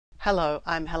Hello,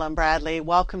 I'm Helen Bradley.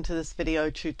 Welcome to this video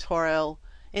tutorial.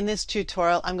 In this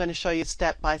tutorial, I'm going to show you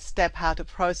step by step how to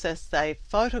process a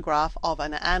photograph of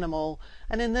an animal.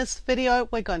 And in this video,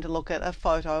 we're going to look at a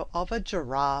photo of a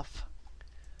giraffe.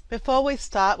 Before we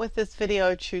start with this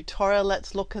video tutorial,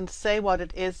 let's look and see what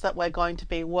it is that we're going to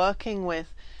be working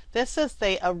with. This is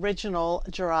the original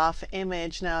giraffe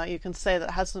image. Now you can see that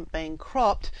it hasn't been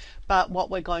cropped, but what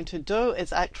we're going to do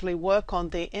is actually work on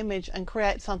the image and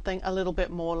create something a little bit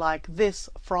more like this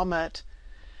from it.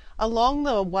 Along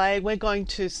the way, we're going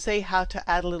to see how to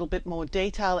add a little bit more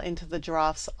detail into the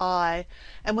giraffe's eye,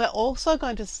 and we're also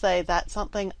going to see that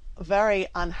something very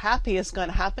unhappy is going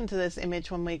to happen to this image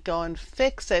when we go and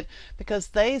fix it, because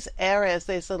these areas,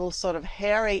 these little sort of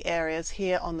hairy areas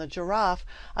here on the giraffe,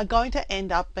 are going to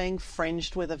end up being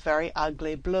fringed with a very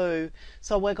ugly blue.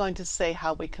 So we're going to see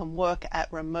how we can work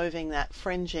at removing that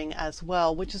fringing as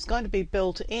well, which is going to be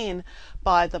built in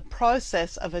by the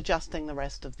process of adjusting the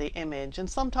rest of the image. And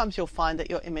sometimes you'll find that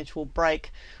your image will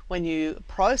break when you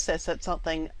process it.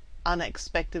 Something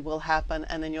unexpected will happen,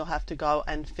 and then you'll have to go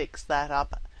and fix that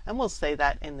up. And we'll see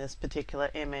that in this particular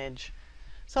image.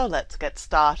 So let's get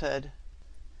started.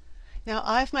 Now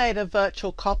I've made a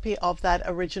virtual copy of that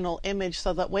original image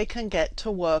so that we can get to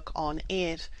work on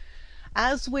it.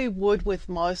 As we would with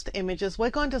most images, we're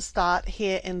going to start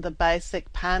here in the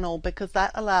basic panel because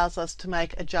that allows us to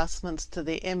make adjustments to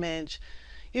the image.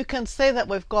 You can see that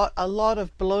we've got a lot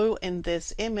of blue in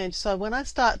this image, so when I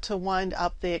start to wind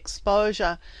up the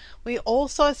exposure, we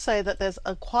also see that there's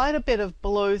quite a bit of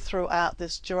blue throughout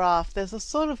this giraffe. There's a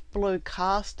sort of blue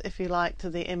cast, if you like, to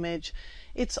the image.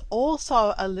 It's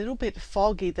also a little bit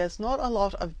foggy. There's not a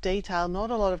lot of detail, not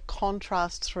a lot of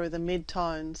contrast through the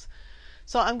midtones.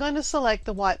 So I'm going to select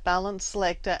the white balance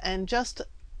selector and just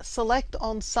select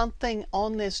on something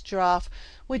on this giraffe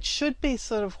which should be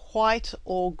sort of white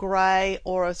or grey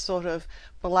or a sort of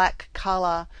black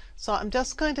color. So I'm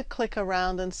just going to click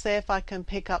around and see if I can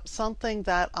pick up something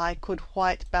that I could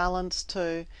white balance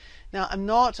to. Now I'm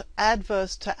not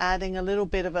adverse to adding a little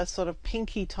bit of a sort of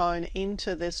pinky tone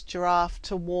into this giraffe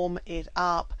to warm it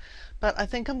up, but I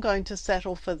think I'm going to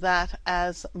settle for that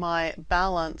as my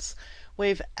balance.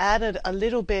 We've added a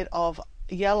little bit of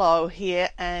yellow here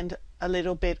and a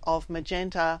little bit of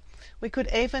magenta. We could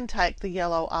even take the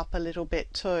yellow up a little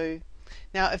bit too.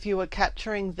 Now if you were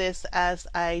capturing this as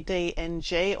a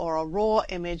DNG or a raw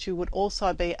image, you would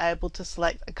also be able to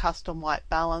select a custom white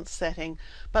balance setting,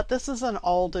 but this is an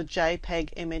older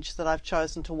JPEG image that I've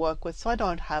chosen to work with, so I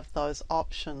don't have those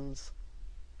options.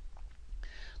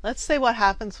 Let's see what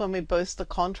happens when we boost the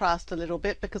contrast a little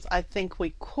bit, because I think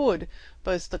we could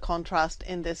boost the contrast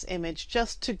in this image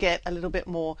just to get a little bit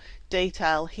more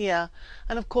detail here.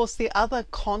 And of course the other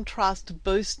contrast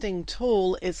boosting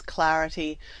tool is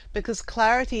clarity, because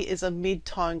clarity is a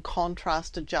mid-tone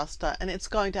contrast adjuster and it's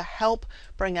going to help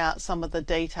bring out some of the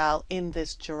detail in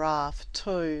this giraffe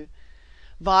too.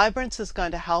 Vibrance is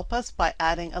going to help us by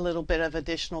adding a little bit of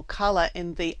additional color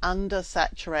in the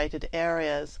undersaturated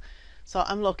areas. So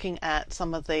I'm looking at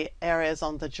some of the areas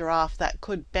on the giraffe that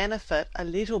could benefit a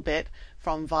little bit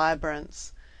from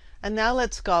vibrance. And now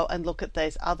let's go and look at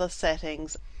these other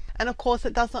settings. And of course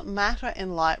it doesn't matter in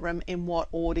Lightroom in what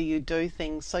order you do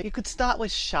things. So you could start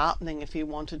with sharpening if you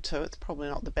wanted to. It's probably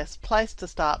not the best place to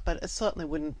start, but it certainly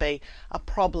wouldn't be a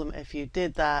problem if you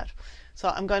did that. So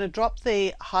I'm going to drop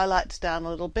the highlights down a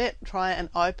little bit, try and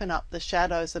open up the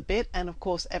shadows a bit, and of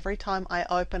course every time I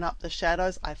open up the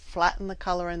shadows I flatten the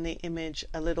color in the image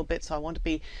a little bit, so I want to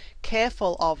be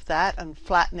careful of that and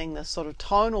flattening the sort of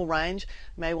tonal range.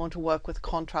 You may want to work with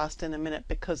contrast in a minute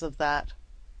because of that.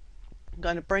 I'm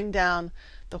going to bring down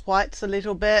the whites a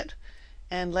little bit,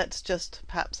 and let's just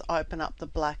perhaps open up the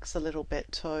blacks a little bit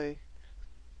too.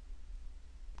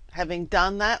 Having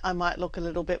done that, I might look a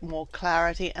little bit more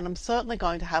clarity, and I'm certainly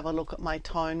going to have a look at my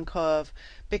tone curve,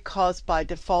 because by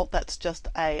default that's just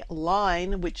a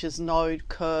line which is no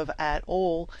curve at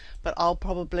all, but I'll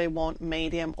probably want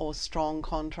medium or strong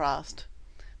contrast.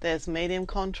 There's medium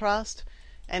contrast,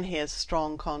 and here's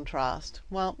strong contrast.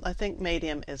 Well, I think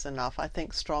medium is enough. I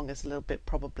think strong is a little bit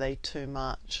probably too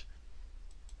much.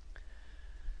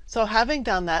 So having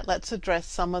done that, let's address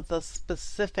some of the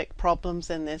specific problems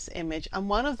in this image, and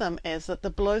one of them is that the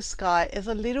blue sky is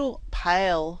a little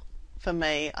pale for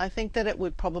me. I think that it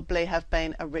would probably have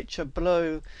been a richer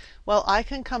blue. Well, I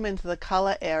can come into the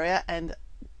color area and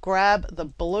grab the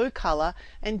blue color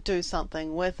and do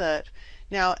something with it.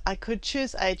 Now I could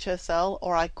choose HSL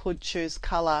or I could choose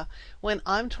color. When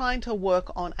I'm trying to work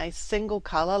on a single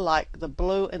color like the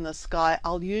blue in the sky,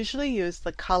 I'll usually use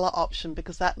the color option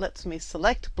because that lets me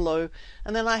select blue,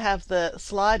 and then I have the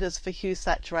sliders for hue,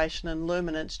 saturation and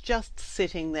luminance just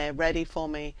sitting there ready for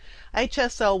me.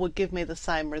 HSL would give me the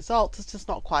same results, it's just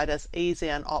not quite as easy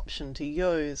an option to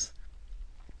use.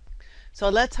 So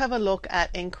let's have a look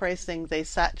at increasing the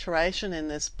saturation in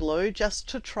this blue just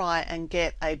to try and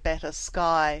get a better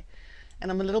sky.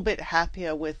 And I'm a little bit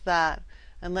happier with that.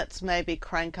 And let's maybe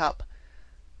crank up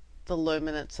the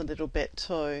luminance a little bit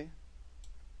too.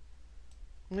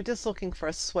 We're just looking for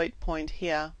a sweet point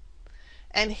here.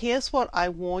 And here's what I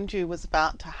warned you was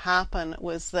about to happen,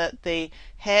 was that the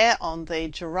hair on the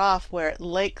giraffe where it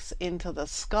leaks into the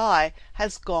sky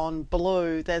has gone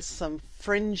blue. There's some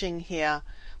fringing here.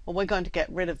 Well, we're going to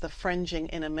get rid of the fringing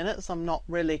in a minute, so I'm not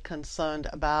really concerned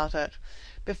about it.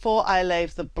 Before I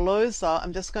leave the blues though,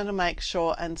 I'm just going to make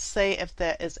sure and see if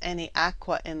there is any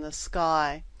aqua in the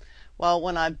sky. Well,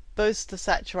 when I boost the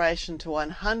saturation to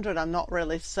 100, I'm not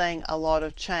really seeing a lot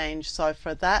of change. So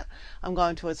for that, I'm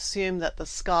going to assume that the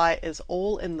sky is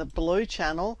all in the blue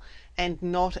channel and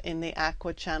not in the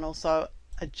aqua channel. So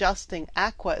adjusting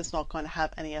aqua is not going to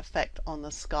have any effect on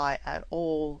the sky at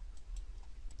all.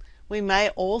 We may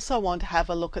also want to have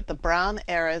a look at the brown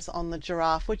areas on the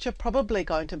giraffe, which are probably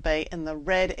going to be in the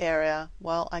red area.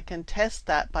 Well, I can test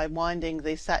that by winding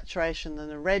the saturation in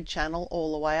the red channel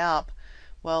all the way up.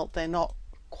 Well, they're not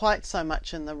quite so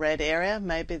much in the red area,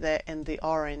 maybe they're in the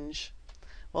orange.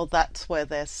 Well, that's where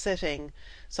they're sitting.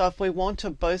 So if we want to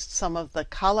boost some of the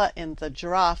color in the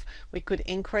giraffe, we could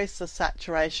increase the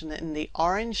saturation in the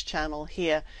orange channel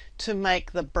here to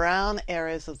make the brown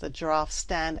areas of the giraffe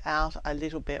stand out a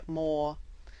little bit more.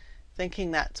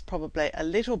 Thinking that's probably a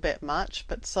little bit much,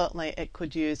 but certainly it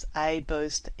could use a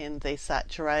boost in the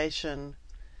saturation.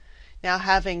 Now,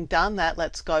 having done that,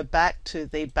 let's go back to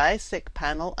the basic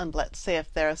panel and let's see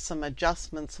if there are some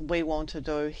adjustments we want to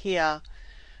do here.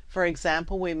 For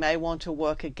example, we may want to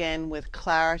work again with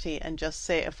clarity and just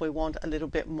see if we want a little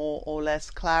bit more or less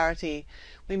clarity.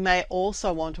 We may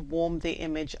also want to warm the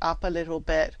image up a little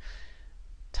bit,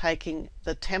 taking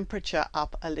the temperature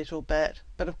up a little bit.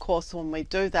 But of course, when we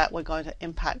do that, we're going to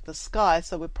impact the sky,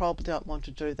 so we probably don't want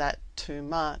to do that too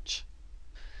much.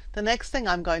 The next thing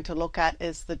I'm going to look at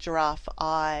is the giraffe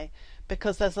eye,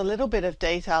 because there's a little bit of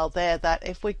detail there that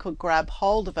if we could grab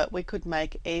hold of it, we could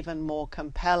make even more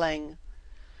compelling.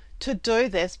 To do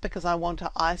this, because I want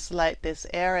to isolate this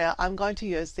area, I'm going to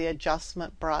use the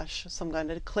adjustment brush. So I'm going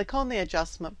to click on the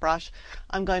adjustment brush.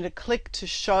 I'm going to click to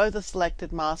show the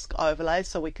selected mask overlay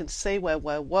so we can see where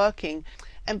we're working.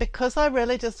 And because I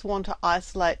really just want to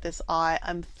isolate this eye,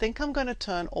 I think I'm going to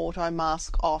turn auto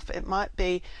mask off. It might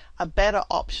be a better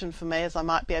option for me, as I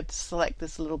might be able to select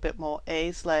this a little bit more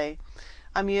easily.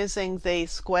 I'm using the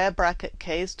square bracket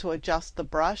keys to adjust the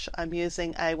brush. I'm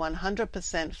using a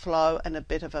 100% flow and a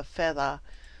bit of a feather.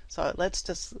 So let's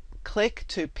just click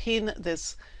to pin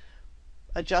this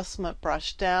adjustment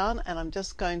brush down, and I'm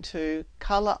just going to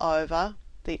color over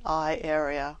the eye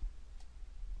area.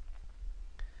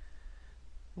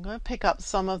 I'm going to pick up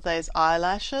some of these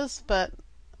eyelashes, but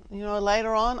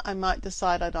later on I might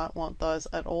decide I don't want those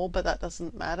at all, but that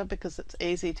doesn't matter because it's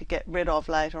easy to get rid of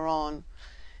later on.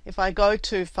 If I go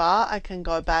too far, I can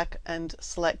go back and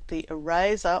select the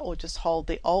eraser, or just hold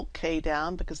the Alt key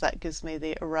down because that gives me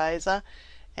the eraser,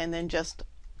 and then just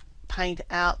paint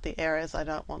out the areas I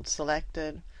don't want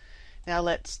selected. Now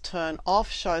let's turn off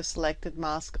Show Selected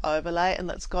Mask Overlay and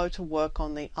let's go to work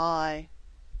on the eye.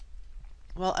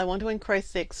 Well, I want to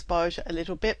increase the exposure a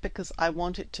little bit because I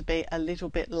want it to be a little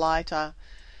bit lighter.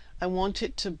 I want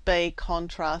it to be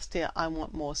contrastier. I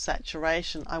want more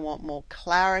saturation. I want more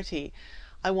clarity.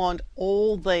 I want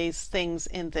all these things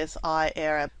in this eye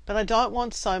area, but I don't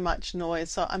want so much noise,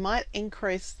 so I might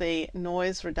increase the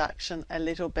noise reduction a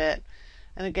little bit.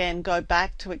 And again, go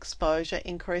back to exposure,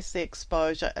 increase the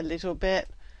exposure a little bit,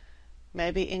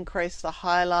 maybe increase the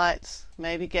highlights,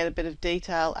 maybe get a bit of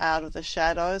detail out of the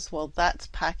shadows. Well, that's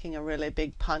packing a really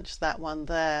big punch, that one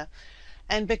there.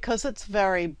 And because it's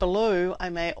very blue, I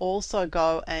may also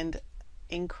go and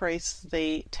increase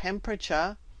the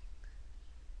temperature,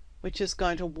 which is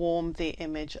going to warm the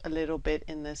image a little bit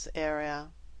in this area.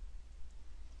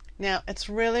 Now, it's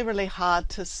really hard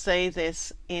to see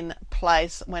this in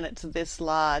place when it's this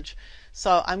large.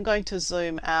 So I'm going to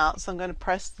zoom out. So I'm going to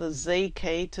press the Z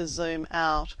key to zoom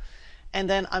out. And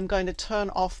then I'm going to turn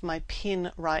off my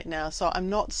pin right now. So I'm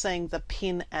not seeing the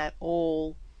pin at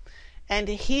all. And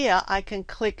here I can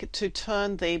click to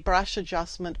turn the brush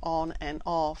adjustment on and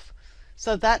off.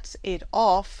 So that's it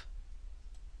off.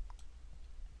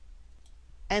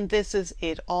 and this is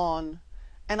it on.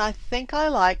 And I think I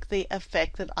like the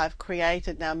effect that I've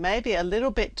created. Now maybe a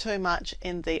little bit too much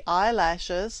in the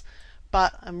eyelashes,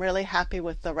 but I'm really happy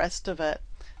with the rest of it.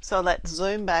 So let's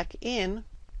zoom back in,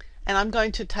 and I'm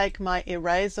going to take my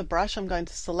eraser brush. I'm going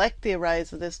to select the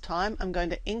eraser this time. I'm going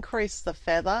to increase the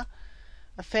feather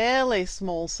a fairly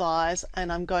small size,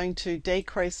 and I'm going to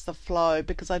decrease the flow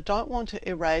because I don't want to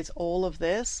erase all of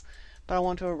this, but I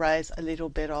want to erase a little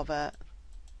bit of it.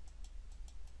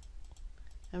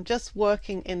 I'm just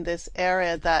working in this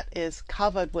area that is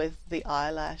covered with the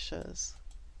eyelashes.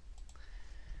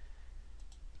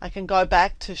 I can go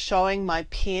back to showing my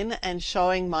pin and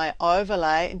showing my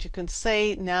overlay, and you can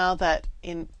see now that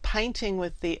in painting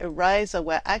with the eraser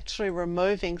we're actually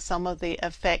removing some of the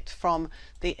effect from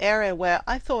the area where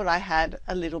I thought I had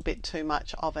a little bit too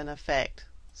much of an effect.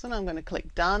 So now I'm going to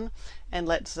click done, and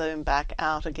let's zoom back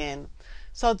out again.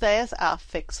 So there's our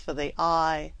fix for the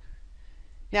eye.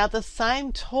 Now the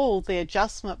same tool, the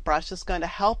adjustment brush, is going to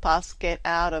help us get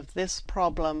out of this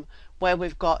problem where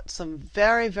we've got some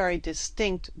very, very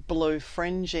distinct blue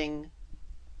fringing.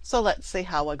 So let's see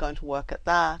how we're going to work at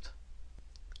that.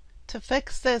 To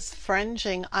fix this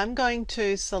fringing, I'm going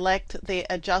to select the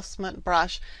adjustment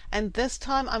brush, and this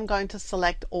time I'm going to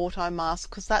select auto mask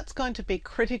because that's going to be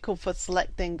critical for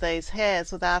selecting these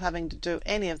hairs without having to do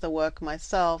any of the work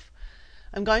myself.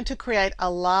 I'm going to create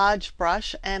a large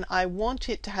brush, and I want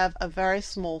it to have a very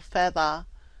small feather,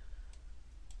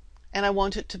 and I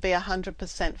want it to be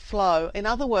 100% flow. In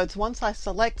other words, once I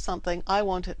select something, I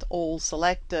want it all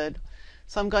selected.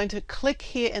 So I'm going to click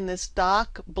here in this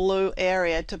dark blue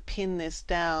area to pin this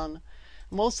down.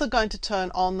 I'm also going to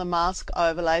turn on the mask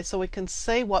overlay so we can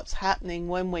see what's happening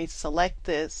when we select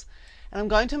this. And I'm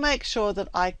going to make sure that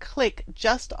I click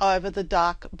just over the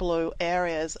dark blue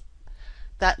areas.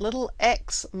 That little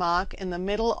X mark in the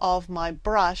middle of my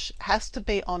brush has to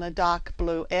be on a dark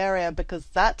blue area because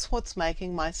that's what's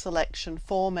making my selection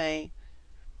for me.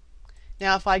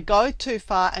 Now if I go too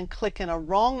far and click in a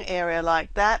wrong area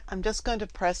like that, I'm just going to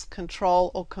press Control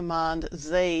or Command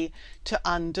Z to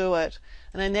undo it.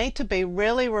 And I need to be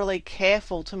really, really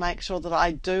careful to make sure that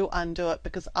I do undo it,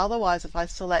 because otherwise if I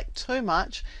select too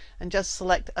much and just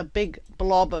select a big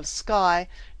blob of sky,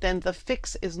 then the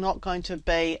fix is not going to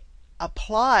be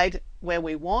applied where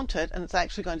we want it, and it's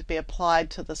actually going to be applied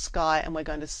to the sky, and we're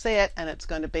going to see it, and it's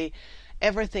going to be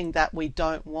everything that we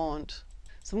don't want.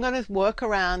 So I'm going to work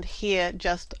around here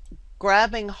just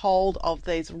grabbing hold of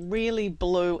these really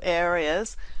blue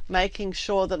areas, making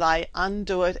sure that I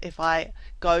undo it if I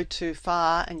go too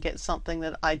far and get something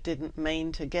that I didn't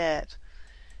mean to get.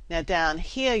 Now down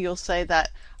here you'll see that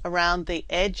around the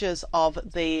edges of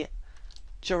the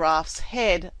giraffe's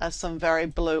head are some very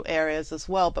blue areas as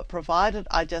well, but provided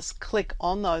I just click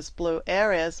on those blue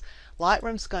areas,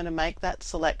 Lightroom's going to make that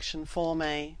selection for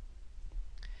me.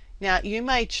 Now you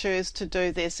may choose to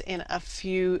do this in a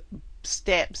few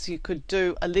steps. You could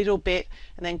do a little bit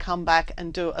and then come back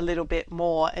and do a little bit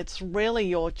more. It's really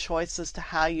your choice as to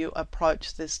how you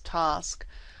approach this task.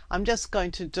 I'm just going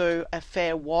to do a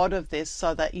fair wad of this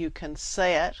so that you can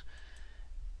see it,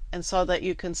 and so that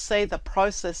you can see the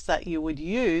process that you would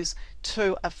use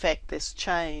to affect this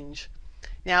change.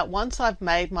 Now once I've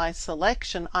made my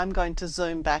selection, I'm going to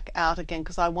zoom back out again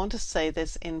because I want to see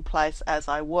this in place as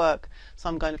I work. So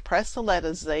I'm going to press the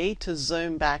letter Z to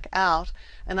zoom back out,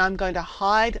 and I'm going to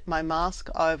hide my mask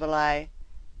overlay.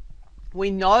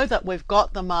 We know that we've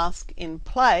got the mask in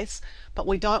place, but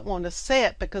we don't want to see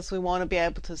it because we want to be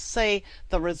able to see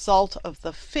the result of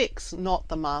the fix, not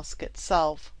the mask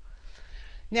itself.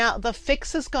 Now the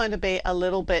fix is going to be a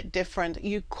little bit different.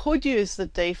 You could use the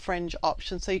defringe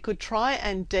option, so you could try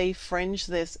and defringe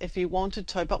this if you wanted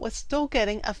to, but we're still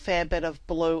getting a fair bit of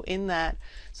blue in that.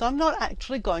 So I'm not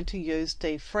actually going to use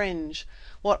defringe.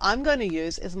 What I'm going to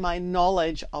use is my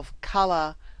knowledge of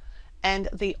color, and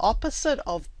the opposite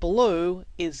of blue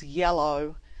is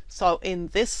yellow. So in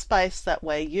this space that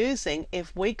we're using,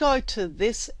 if we go to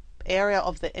this area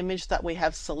of the image that we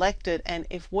have selected, and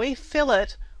if we fill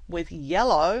it with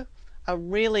yellow, a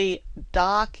really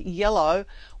dark yellow,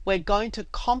 we're going to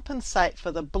compensate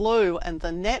for the blue, and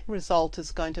the net result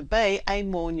is going to be a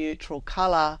more neutral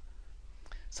color.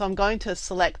 So I'm going to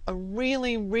select a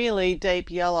really, really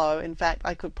deep yellow. In fact,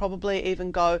 I could probably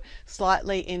even go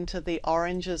slightly into the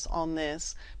oranges on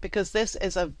this, because this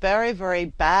is a very, very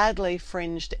badly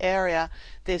fringed area.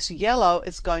 This yellow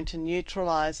is going to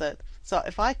neutralize it. So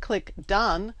if I click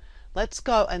done, let's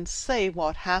go and see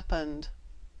what happened.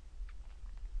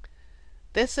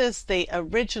 This is the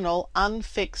original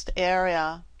unfixed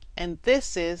area, and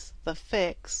this is the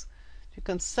fix. You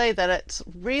can see that it's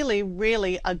really,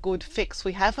 really a good fix.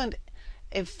 We haven't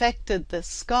affected the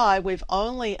sky, we've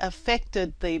only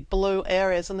affected the blue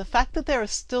areas, and the fact that there are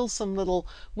still some little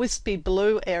wispy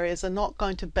blue areas are not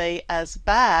going to be as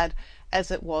bad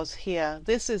as it was here.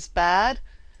 This is bad,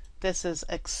 this is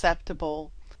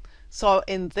acceptable. So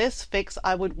in this fix,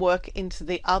 I would work into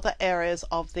the other areas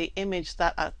of the image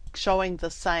that are showing the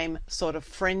same sort of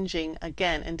fringing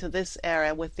again into this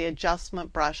area with the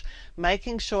adjustment brush,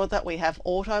 making sure that we have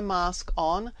auto mask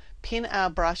on, pin our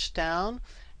brush down,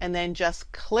 and then just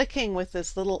clicking with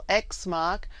this little X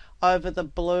mark over the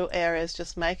blue areas,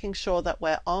 just making sure that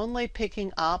we're only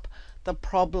picking up the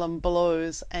problem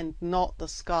blues and not the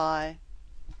sky.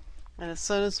 And as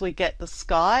soon as we get the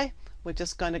sky, we're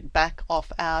just going to back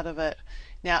off out of it.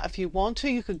 Now, if you want to,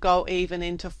 you could go even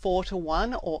into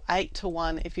 4:1 or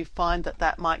 8:1 if you find that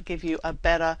that might give you a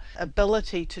better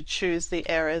ability to choose the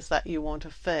areas that you want to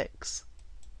fix.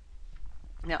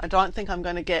 Now, I don't think I'm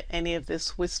going to get any of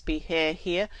this wispy hair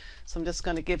here, so I'm just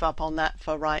going to give up on that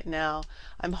for right now.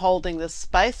 I'm holding the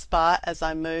space bar as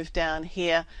I move down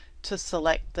here to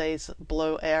select these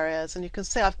blue areas, and you can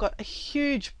see I've got a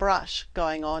huge brush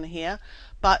going on here,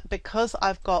 but because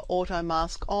I've got auto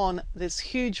mask on, this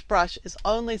huge brush is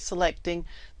only selecting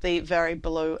the very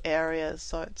blue areas,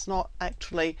 so it's not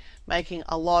actually making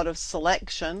a lot of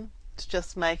selection, it's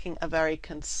just making a very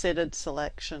considered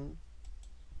selection.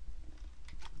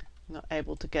 I'm not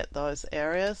able to get those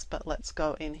areas, but let's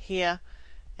go in here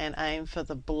and aim for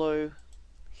the blue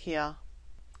here,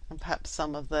 and perhaps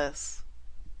some of this.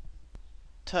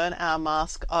 Turn our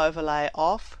mask overlay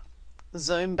off,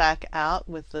 zoom back out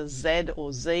with the Z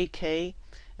or Z key,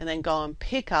 and then go and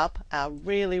pick up our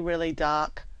really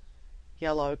dark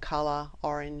yellow color,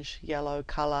 orange yellow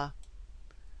color,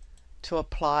 to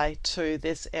apply to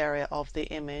this area of the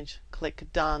image.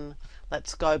 Click done.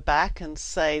 Let's go back and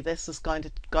see, this is going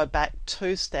to go back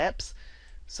 2 steps.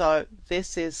 So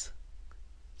this is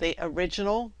the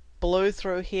original, blue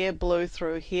through here,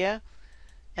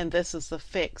 and this is the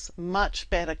fix. Much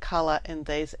better color in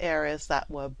these areas that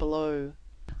were blue.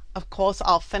 Of course,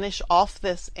 I'll finish off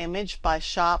this image by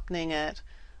sharpening it.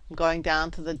 I'm going down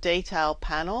to the detail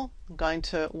panel. I'm going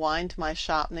to wind my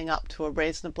sharpening up to a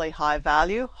reasonably high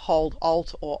value, hold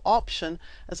Alt or Option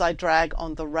as I drag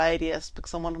on the radius,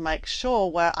 because I want to make sure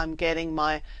where I'm getting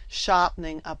my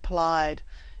sharpening applied.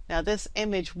 Now this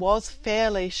image was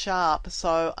fairly sharp,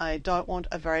 so I don't want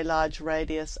a very large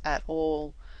radius at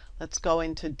all. Let's go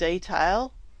into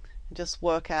detail and just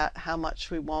work out how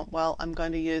much we want. Well, I'm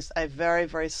going to use a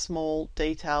very small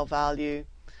detail value,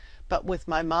 but with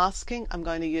my masking I'm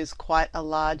going to use quite a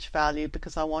large value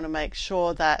because I want to make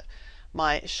sure that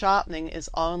my sharpening is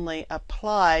only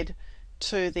applied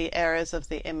to the areas of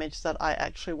the image that I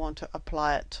actually want to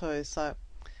apply it to. So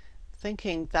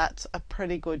thinking that's a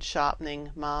pretty good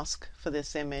sharpening mask for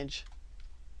this image.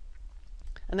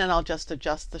 And then I'll just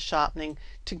adjust the sharpening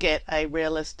to get a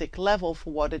realistic level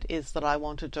for what it is that I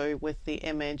want to do with the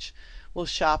image. We'll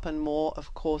sharpen more,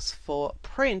 of course, for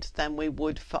print than we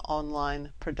would for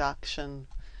online production.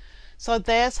 So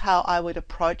there's how I would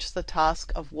approach the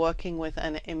task of working with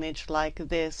an image like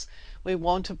this. We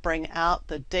want to bring out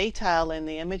the detail in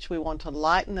the image. We want to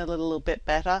lighten it a little bit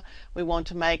better. We want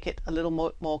to make it a little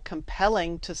more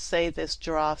compelling to see this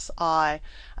giraffe's eye.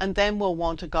 And then we'll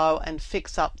want to go and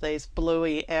fix up these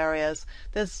bluey areas.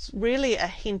 There's really a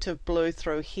hint of blue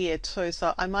through here too,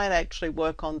 so I might actually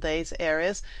work on these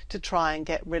areas to try and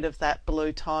get rid of that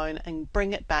blue tone and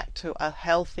bring it back to a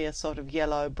healthier sort of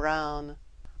yellow-brown.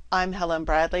 I'm Helen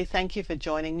Bradley. Thank you for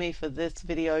joining me for this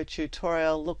video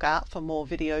tutorial. Look out for more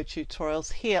video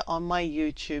tutorials here on my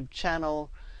YouTube channel,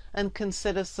 and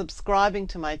consider subscribing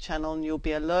to my channel and you'll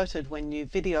be alerted when new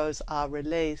videos are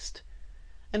released.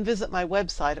 And visit my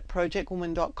website at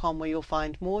projectwoman.com where you'll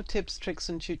find more tips, tricks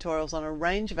and tutorials on a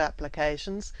range of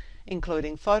applications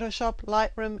including Photoshop,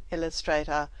 Lightroom,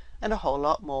 Illustrator and a whole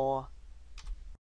lot more.